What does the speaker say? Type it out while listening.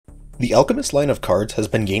The Alchemist line of cards has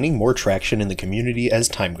been gaining more traction in the community as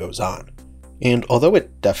time goes on, and although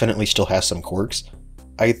it definitely still has some quirks,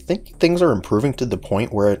 I think things are improving to the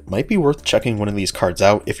point where it might be worth checking one of these cards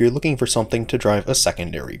out if you're looking for something to drive a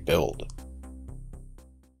secondary build.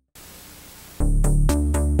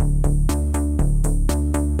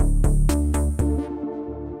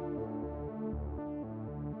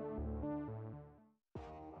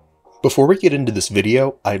 Before we get into this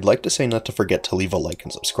video, I'd like to say not to forget to leave a like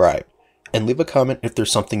and subscribe, and leave a comment if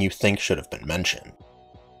there's something you think should have been mentioned.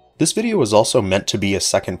 This video was also meant to be a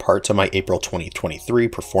second part to my April 2023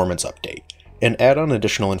 performance update, and add on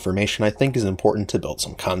additional information I think is important to build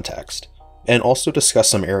some context, and also discuss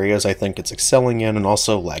some areas I think it's excelling in and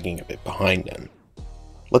also lagging a bit behind in.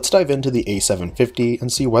 Let's dive into the A750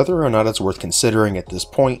 and see whether or not it's worth considering at this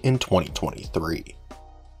point in 2023.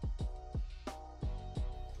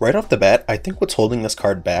 Right off the bat, I think what's holding this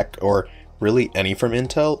card back, or really any from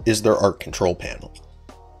Intel, is their Arc control panel.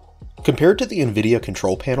 Compared to the Nvidia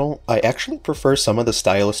control panel, I actually prefer some of the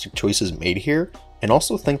stylistic choices made here, and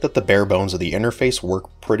also think that the bare bones of the interface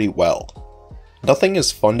work pretty well. Nothing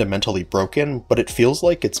is fundamentally broken, but it feels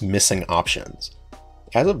like it's missing options.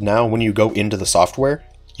 As of now, when you go into the software,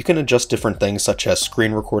 you can adjust different things such as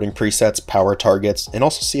screen recording presets, power targets, and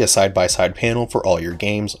also see a side-by-side panel for all your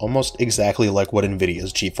games, almost exactly like what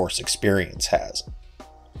Nvidia's GeForce Experience has.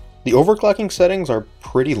 The overclocking settings are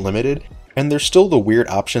pretty limited, and there's still the weird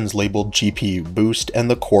options labeled GPU boost and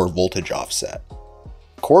the core voltage offset.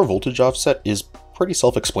 Core voltage offset is pretty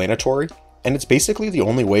self-explanatory, and it's basically the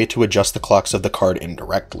only way to adjust the clocks of the card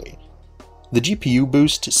indirectly. The GPU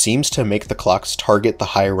boost seems to make the clocks target the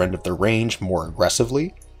higher end of the range more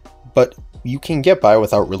aggressively, but you can get by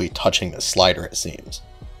without really touching this slider, it seems.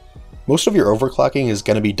 Most of your overclocking is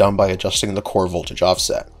going to be done by adjusting the core voltage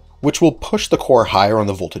offset, which will push the core higher on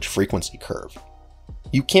the voltage frequency curve.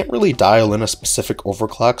 You can't really dial in a specific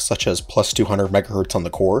overclock such as plus 200 MHz on the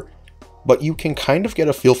core, but you can kind of get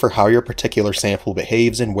a feel for how your particular sample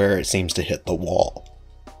behaves and where it seems to hit the wall.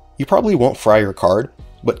 You probably won't fry your card,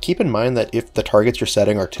 but keep in mind that if the targets you're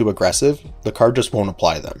setting are too aggressive, the card just won't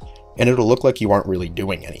apply them, and it'll look like you aren't really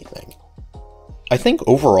doing anything. I think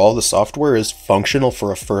overall the software is functional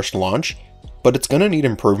for a first launch, but it's going to need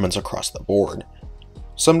improvements across the board.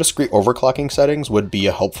 Some discrete overclocking settings would be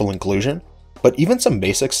a helpful inclusion, but even some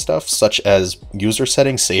basic stuff such as user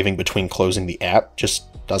settings saving between closing the app just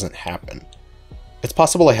doesn't happen. It's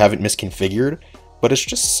possible I have it misconfigured, but it's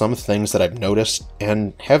just some things that I've noticed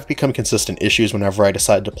and have become consistent issues whenever I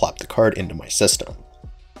decide to plop the card into my system.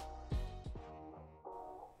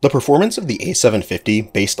 The performance of the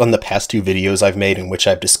A750, based on the past two videos I've made in which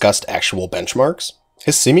I've discussed actual benchmarks,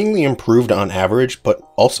 has seemingly improved on average, but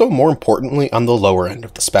also more importantly on the lower end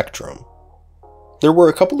of the spectrum. There were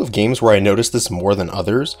a couple of games where I noticed this more than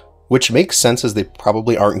others, which makes sense as they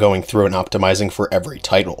probably aren't going through and optimizing for every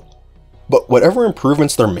title. But whatever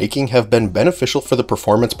improvements they're making have been beneficial for the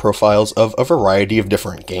performance profiles of a variety of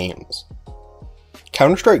different games.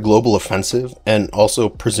 Counter-Strike Global Offensive, and also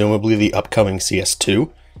presumably the upcoming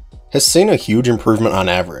CS2, has seen a huge improvement on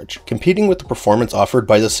average, competing with the performance offered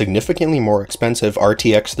by the significantly more expensive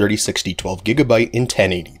RTX 3060 12GB in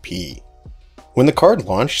 1080p. When the card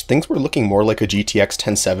launched, things were looking more like a GTX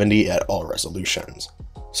 1070 at all resolutions,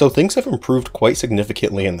 so things have improved quite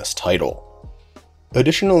significantly in this title.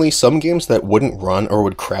 Additionally, some games that wouldn't run or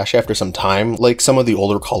would crash after some time, like some of the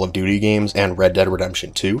older Call of Duty games and Red Dead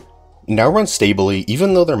Redemption 2, now run stably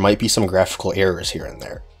even though there might be some graphical errors here and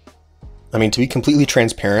there. I mean, to be completely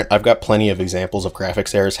transparent, I've got plenty of examples of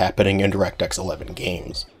graphics errors happening in DirectX 11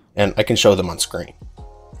 games, and I can show them on screen.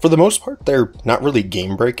 For the most part, they're not really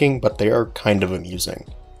game-breaking, but they are kind of amusing.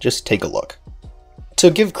 Just take a look. To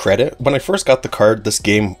give credit, when I first got the card, this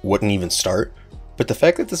game wouldn't even start, but the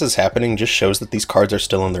fact that this is happening just shows that these cards are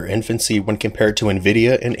still in their infancy when compared to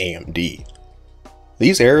Nvidia and AMD.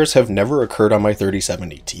 These errors have never occurred on my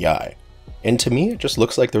 3070 Ti, and to me it just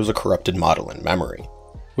looks like there's a corrupted model in memory,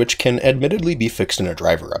 which can admittedly be fixed in a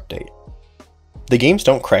driver update. The games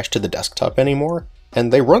don't crash to the desktop anymore,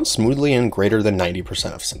 and they run smoothly in greater than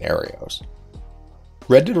 90% of scenarios.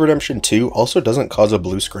 Red Dead Redemption 2 also doesn't cause a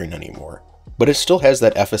blue screen anymore, but it still has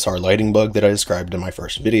that FSR lighting bug that I described in my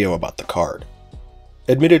first video about the card.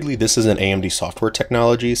 Admittedly, this is an AMD software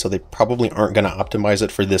technology, so they probably aren't going to optimize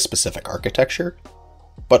it for this specific architecture,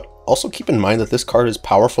 but also keep in mind that this card is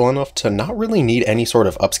powerful enough to not really need any sort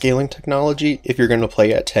of upscaling technology if you're going to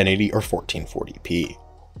play at 1080 or 1440p.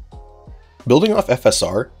 Building off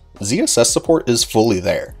FSR, ZSS support is fully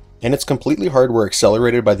there, and it's completely hardware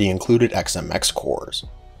accelerated by the included XMX cores.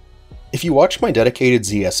 If you watch my dedicated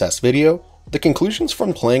ZSS video, the conclusions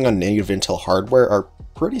from playing on native Intel hardware are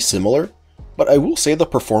pretty similar, but I will say the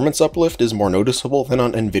performance uplift is more noticeable than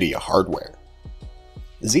on NVIDIA hardware.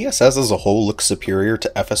 ZSS as a whole looks superior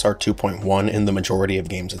to FSR 2.1 in the majority of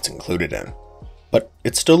games it's included in, but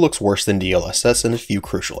it still looks worse than DLSS in a few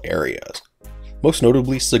crucial areas. Most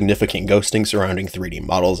notably significant ghosting surrounding 3D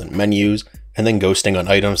models and menus, and then ghosting on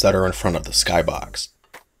items that are in front of the skybox.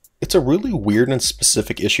 It's a really weird and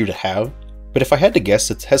specific issue to have, but if I had to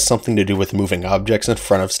guess, it has something to do with moving objects in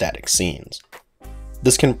front of static scenes.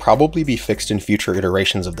 This can probably be fixed in future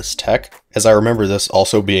iterations of this tech, as I remember this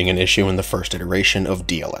also being an issue in the first iteration of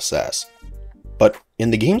DLSS. But in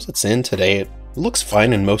the games it's in today, it looks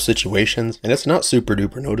fine in most situations, and it's not super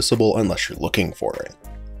duper noticeable unless you're looking for it.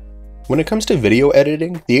 When it comes to video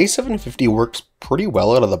editing, the A750 works pretty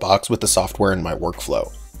well out of the box with the software in my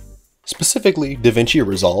workflow. Specifically, DaVinci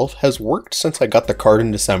Resolve has worked since I got the card in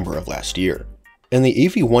December of last year, and the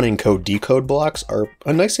AV1 encode decode blocks are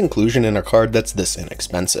a nice inclusion in a card that's this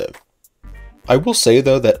inexpensive. I will say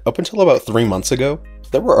though that up until about 3 months ago,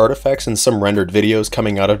 there were artifacts in some rendered videos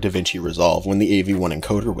coming out of DaVinci Resolve when the AV1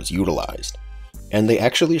 encoder was utilized, and they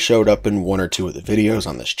actually showed up in 1 or 2 of the videos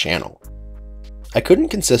on this channel. I couldn't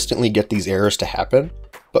consistently get these errors to happen,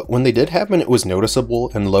 but when they did happen it was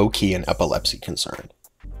noticeable and low-key an epilepsy concern.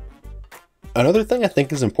 Another thing I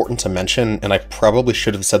think is important to mention, and I probably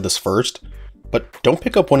should have said this first, but don't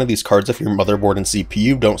pick up one of these cards if your motherboard and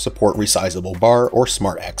CPU don't support ReSizable BAR or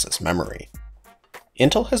Smart Access Memory.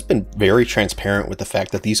 Intel has been very transparent with the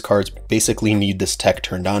fact that these cards basically need this tech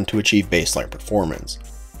turned on to achieve baseline performance,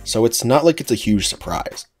 so it's not like it's a huge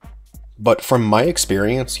surprise. But from my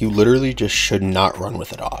experience, you literally just should not run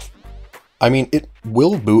with it off. I mean, it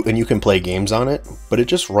will boot and you can play games on it, but it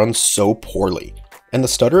just runs so poorly, and the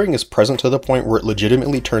stuttering is present to the point where it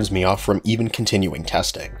legitimately turns me off from even continuing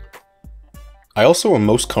testing. I also am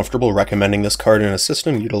most comfortable recommending this card in a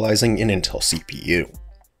system utilizing an Intel CPU.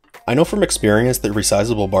 I know from experience that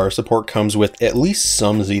ReSizable BAR support comes with at least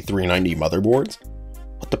some Z390 motherboards,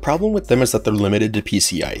 but the problem with them is that they're limited to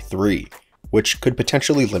PCIe 3, which could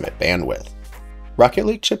potentially limit bandwidth. Rocket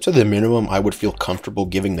Lake chips are the minimum I would feel comfortable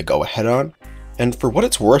giving the go-ahead on, and for what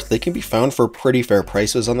it's worth, they can be found for pretty fair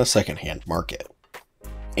prices on the second-hand market.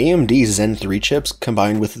 AMD's Zen 3 chips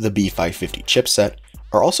combined with the B550 chipset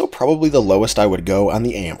are also probably the lowest I would go on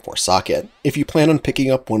the AM4 socket if you plan on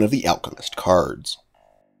picking up one of the Alchemist cards.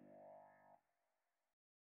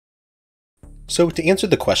 So to answer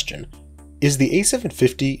the question, is the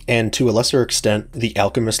A750 and to a lesser extent the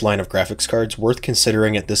Alchemist line of graphics cards worth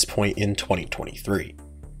considering at this point in 2023?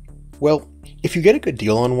 Well, if you get a good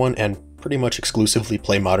deal on one and pretty much exclusively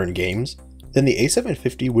play modern games, then the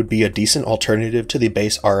A750 would be a decent alternative to the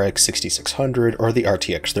base RX 6600 or the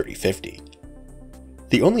RTX 3050.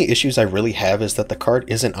 The only issues I really have is that the card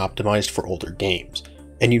isn't optimized for older games,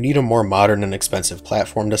 and you need a more modern and expensive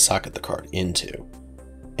platform to socket the card into.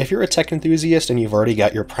 If you're a tech enthusiast and you've already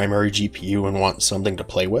got your primary GPU and want something to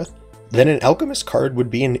play with, then an Alchemist card would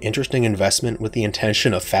be an interesting investment with the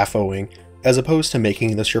intention of FAFOing as opposed to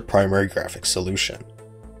making this your primary graphics solution.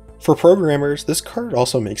 For programmers, this card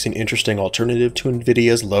also makes an interesting alternative to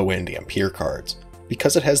NVIDIA's low-end Ampere cards,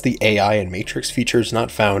 because it has the AI and matrix features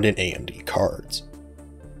not found in AMD cards.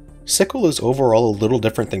 Sickle is overall a little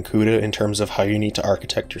different than CUDA in terms of how you need to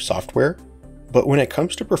architect your software, but when it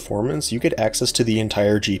comes to performance, you get access to the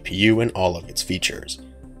entire GPU and all of its features.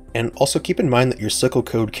 And also keep in mind that your Sickle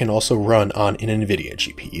code can also run on an NVIDIA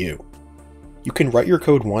GPU. You can write your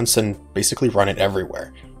code once and basically run it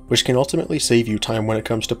everywhere, which can ultimately save you time when it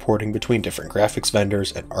comes to porting between different graphics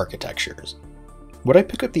vendors and architectures. Would I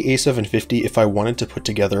pick up the A750 if I wanted to put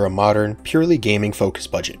together a modern, purely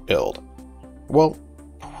gaming-focused budget build? Well,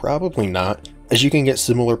 probably not, as you can get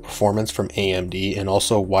similar performance from AMD and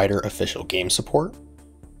also wider official game support.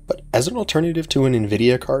 But as an alternative to an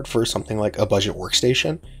NVIDIA card for something like a budget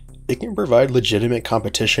workstation, it can provide legitimate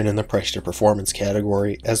competition in the price to performance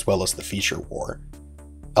category as well as the feature war.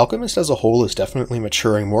 Alchemist as a whole is definitely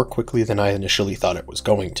maturing more quickly than I initially thought it was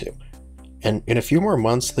going to, and in a few more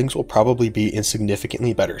months things will probably be in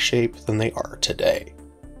significantly better shape than they are today.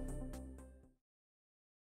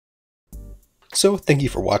 So thank you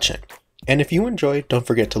for watching, and if you enjoyed, don't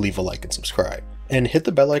forget to leave a like and subscribe, and hit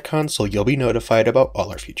the bell icon so you'll be notified about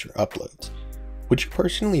all our future uploads. Would you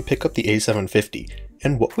personally pick up the A750,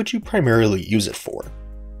 and what would you primarily use it for?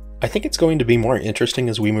 I think it's going to be more interesting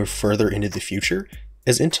as we move further into the future,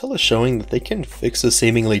 as Intel is showing that they can fix a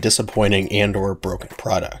seemingly disappointing and/or broken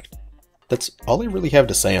product. That's all I really have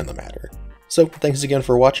to say on the matter. So thanks again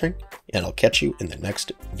for watching, and I'll catch you in the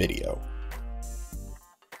next video.